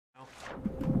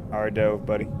Alright, dove,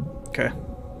 buddy. Okay.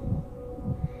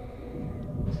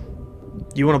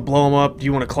 Do you want to blow him up? Do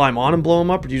you want to climb on and blow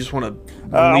him up, or do you just want to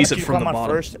release it from the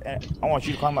bottom? I want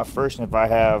you to climb up first, and if I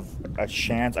have a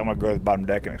chance, I'm gonna go to the bottom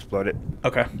deck and explode it.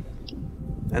 Okay.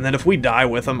 And then if we die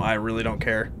with him, I really don't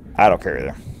care. I don't care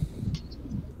either.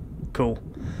 Cool.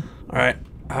 All right.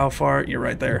 How far? You're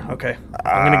right there. Okay.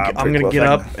 I'm gonna get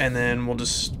up, and then we'll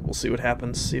see what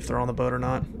happens. See if they're on the boat or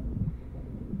not.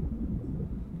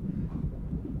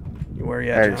 Where are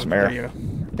you at, John? There you go.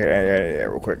 Yeah,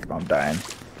 real quick. I'm dying.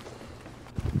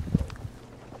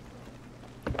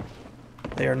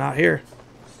 They are not here.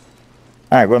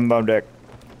 Alright, go on the bottom deck.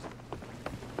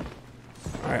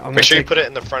 Alright, Make sure you put it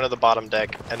in the front of the bottom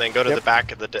deck, and then go to the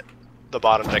back of the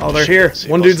bottom deck. Oh, they're here.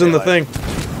 One dude's in the thing.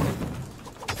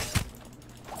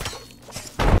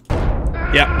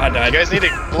 Yeah, I died. You guys need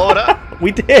to blow it up.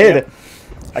 We did. Yep.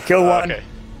 I killed one. Okay.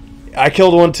 I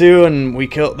killed one too, and we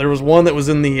killed. There was one that was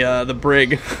in the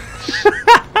brig.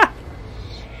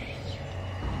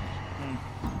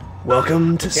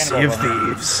 Welcome to Sea of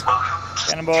Thieves.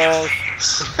 Cannonballs.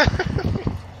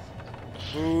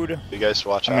 Food. You guys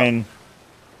watch out. I mean,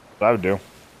 what I would do.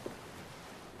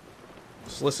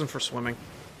 Just listen for swimming.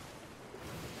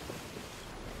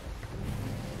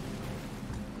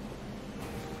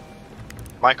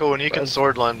 Michael, when you can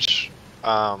sword lunge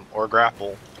or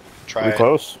grapple, try Are we it.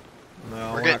 close?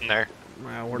 No, We're getting there.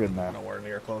 Well, we're Good enough. nowhere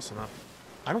near close enough.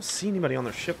 I don't see anybody on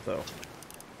their ship though.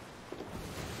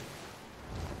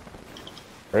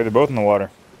 Right, they're both in the water.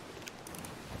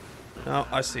 No,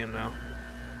 I see him now.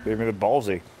 Gave me the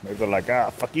ballsy. Maybe they're like, ah,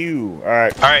 fuck you.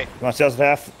 Alright. Alright. You want sales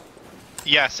at half?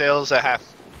 Yeah, sails at half.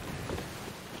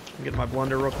 I'm getting my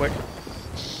blender real quick.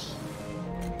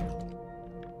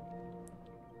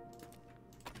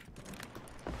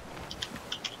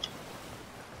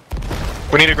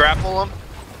 We need to grapple them.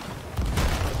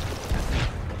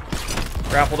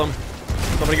 Grappled him.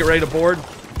 Somebody get ready to board.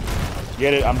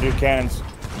 Get it, I'm doing cannons.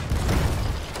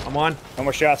 I'm on. No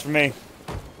more shots for me.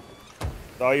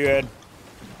 That's all you had.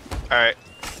 Alright.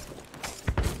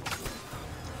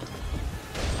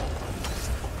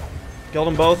 Killed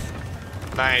them both.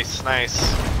 Nice, nice.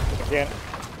 Can't.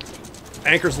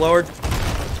 Anchor's lowered.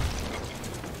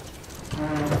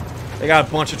 They got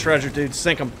a bunch of treasure, dude.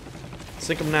 Sink them.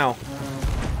 Sink them now.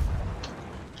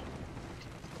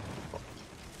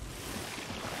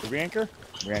 Did we anchor?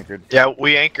 We anchored. Yeah,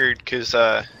 we anchored because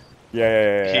Yeah. he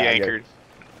anchored.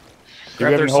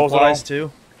 Grab their supplies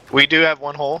too. We do have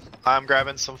one hole. I'm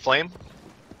grabbing some flame.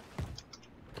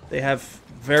 They have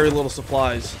very little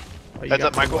supplies. Oh, Heads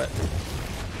up, Michael. wet.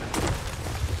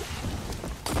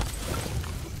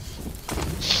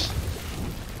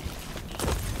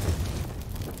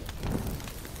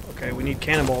 Okay, we need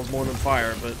cannonballs more than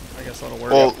fire, but I guess that'll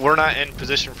work. Well, we're not in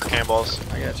position for cannonballs.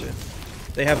 I got you.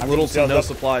 They have I'm little getting to no sails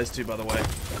up. supplies too, by the way.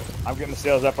 I'm getting the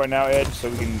sails up right now, Ed, so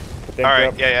we can think Alright,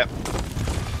 up. yeah.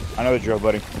 I know the drill,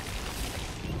 buddy.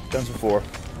 Done some before.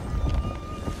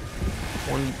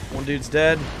 One dude's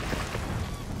dead.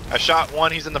 I shot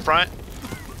one, he's in the front.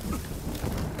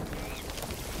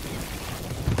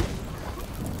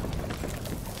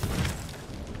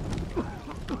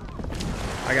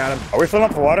 I got him. Are we filling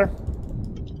up for water?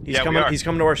 He's Yeah, we coming. are. He's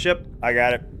coming to our ship. I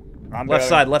got it. I'm Left got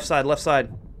side. it. Left side. Left side.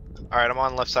 Alright, I'm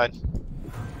on the left side.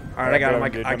 All right, I got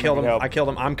him. Dude, I don't killed need him. help. I killed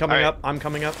him. I'm coming All right. up. I'm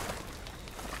coming up.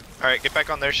 Alright, get back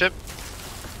on their ship.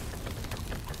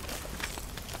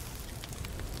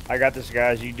 I got this,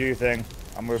 guys. You do your thing.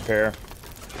 I'm gonna repair.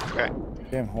 Okay.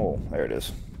 Damn hole. There it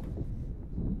is.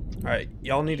 All right,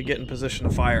 y'all need to get in position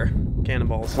to fire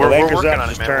cannonballs. We're anchor's working up, on it,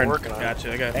 just man. turn. We're working on it.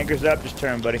 Gotcha. I got. Anchor's up. Just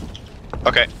turn, buddy.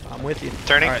 Okay. I'm with you.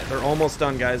 Turning. All right, they're almost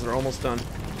done, guys. They're almost done.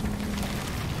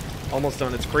 Almost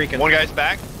done. It's freaking. One guy's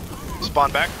back.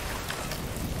 Spawn back.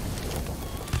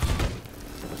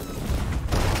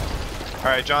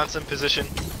 Alright, Johnson, position.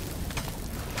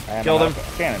 And Killed I'm him. out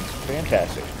of Cannons.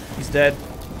 Fantastic. He's dead.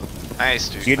 Nice,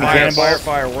 dude. You getting Fire, cannonballs?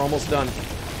 fire, fire. We're almost done.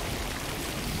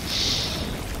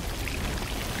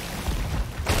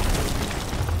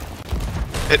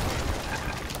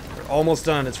 We're almost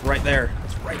done. It's right there.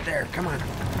 It's right there. Come on.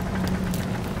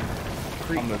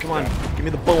 Come on. Give me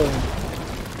the boom.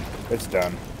 It's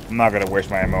done. I'm not gonna waste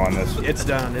my ammo on this. It's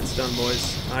done. It's done,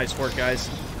 boys. Nice work, guys.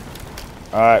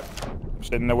 Alright.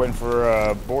 Sitting there waiting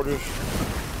for boarders.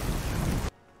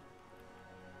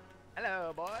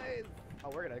 Hello, boys. Oh,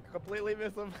 we're gonna completely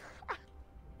miss him.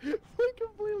 We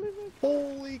completely missed.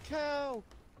 Holy cow!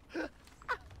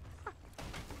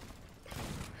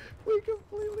 We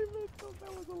completely missed him.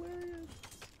 That was hilarious.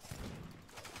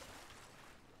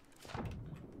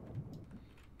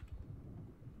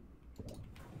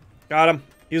 Got him.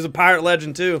 He was a pirate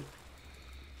legend, too.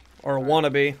 Or a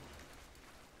wannabe.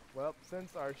 Well,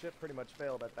 since our ship pretty much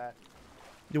failed at that,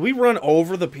 Did we run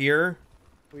over the pier?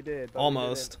 we did. But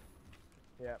Almost.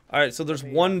 We didn't. All right, so there's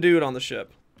one dude on the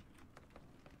ship.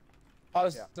 Oh,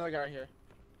 there's Yeah. another guy right here.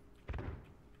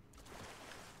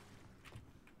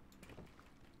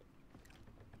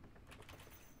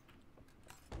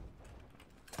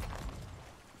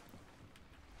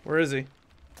 Where is he?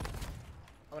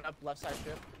 I went up left side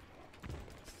ship.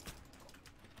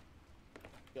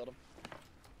 Killed him.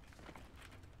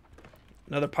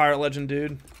 Another pirate legend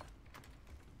dude.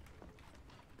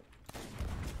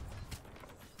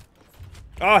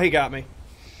 Oh, he got me.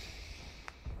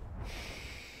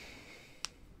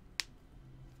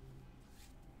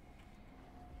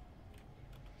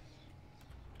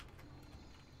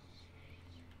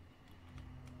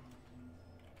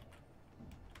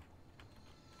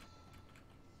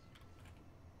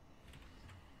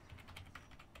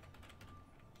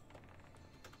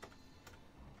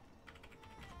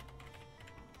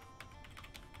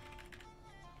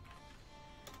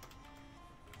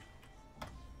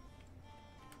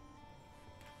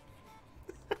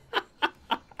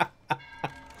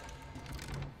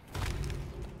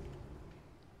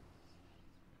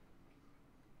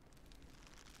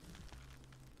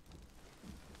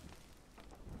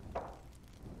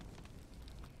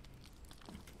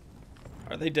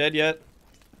 Are they dead yet?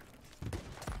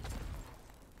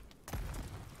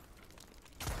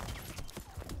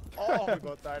 Oh, we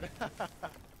both died.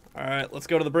 Alright, let's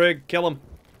go to the brig. Kill him.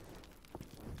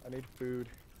 I need food.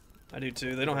 I do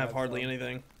too. They don't have have hardly some.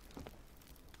 anything. I'm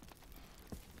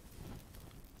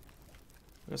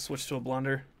gonna switch to a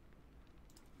blunder.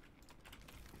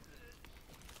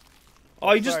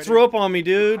 Oh, you just Sorry, threw dude. up on me,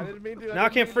 dude. I didn't mean to. Now I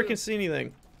can't didn't mean freaking see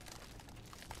anything.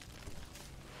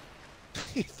 to.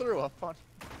 He threw up on.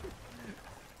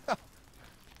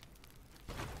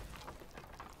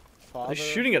 Are they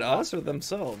shooting at us or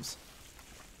themselves?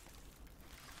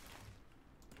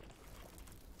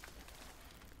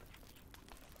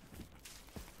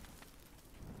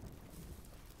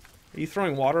 Are you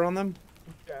throwing water on them?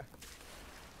 Yeah.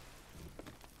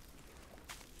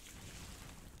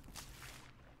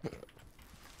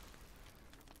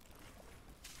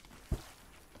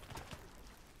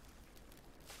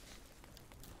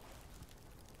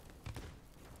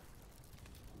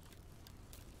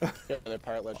 Yeah, they're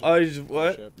pirate legends. Oh, you just,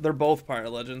 what? Ship. They're both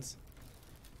pirate legends.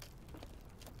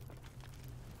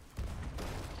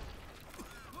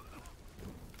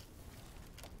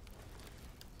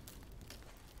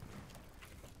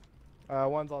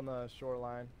 One's on the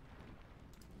shoreline.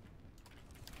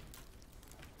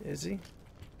 Is he?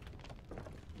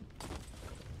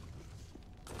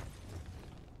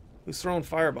 Who's throwing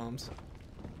firebombs?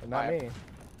 But not I- me.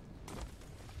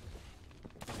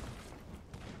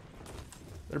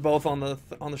 They're both on the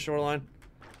shoreline.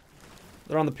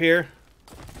 They're on the pier.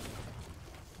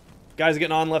 Guys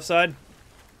getting on left side.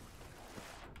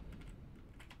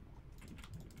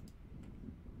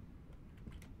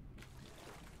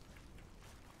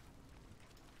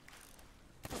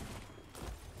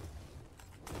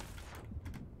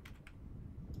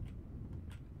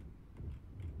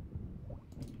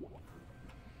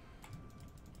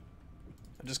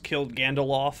 I just killed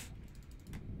Gandalf.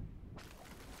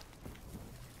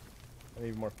 I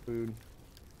need more food.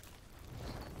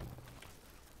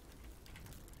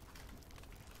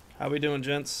 How we doing,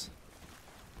 gents?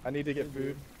 I need to get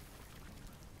food.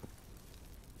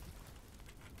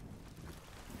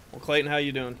 Well, Clayton, how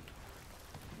you doing?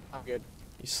 I'm good.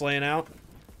 You slaying out?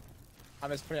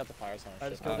 I'm just putting out the fires on I our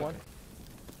just ship. killed one.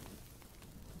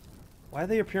 Why are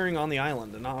they appearing on the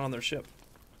island and not on their ship?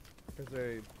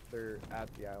 Because they're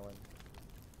at the island.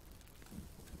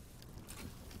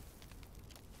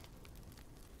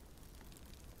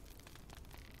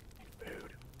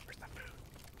 Food. Where's that food?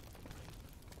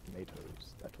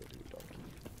 Tomatoes. That will do, donkey.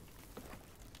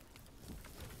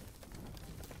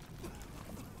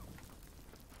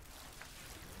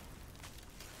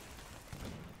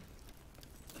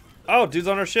 Oh, dude's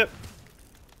on our ship.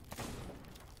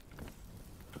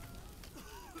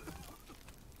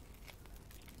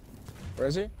 Where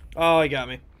is he? Oh, he got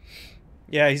me.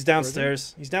 Yeah, he's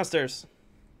downstairs. He's downstairs.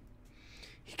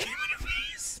 He gave me a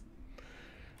piece.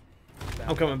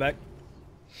 I'm coming back.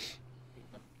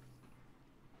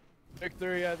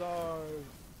 Victory as ours.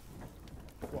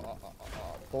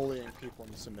 Bullying people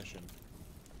into submission.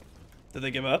 Did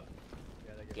they give up?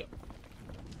 Yeah, they get Yeah. it.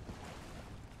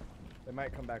 They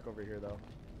might come back over here though.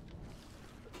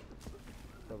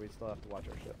 So we still have to watch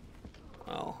our ship.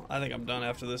 Well, I think I'm done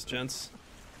after this, gents.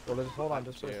 Well, just hold on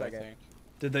just for a Too, I second. think.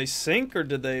 Did they sink or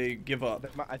did they give up?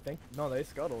 I think no, they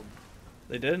scuttled.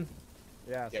 They did?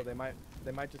 Yeah, so Yeah.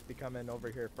 they might just be coming over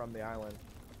here from the island.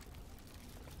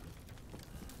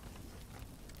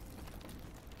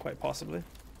 Quite possibly.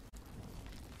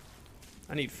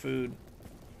 I need food.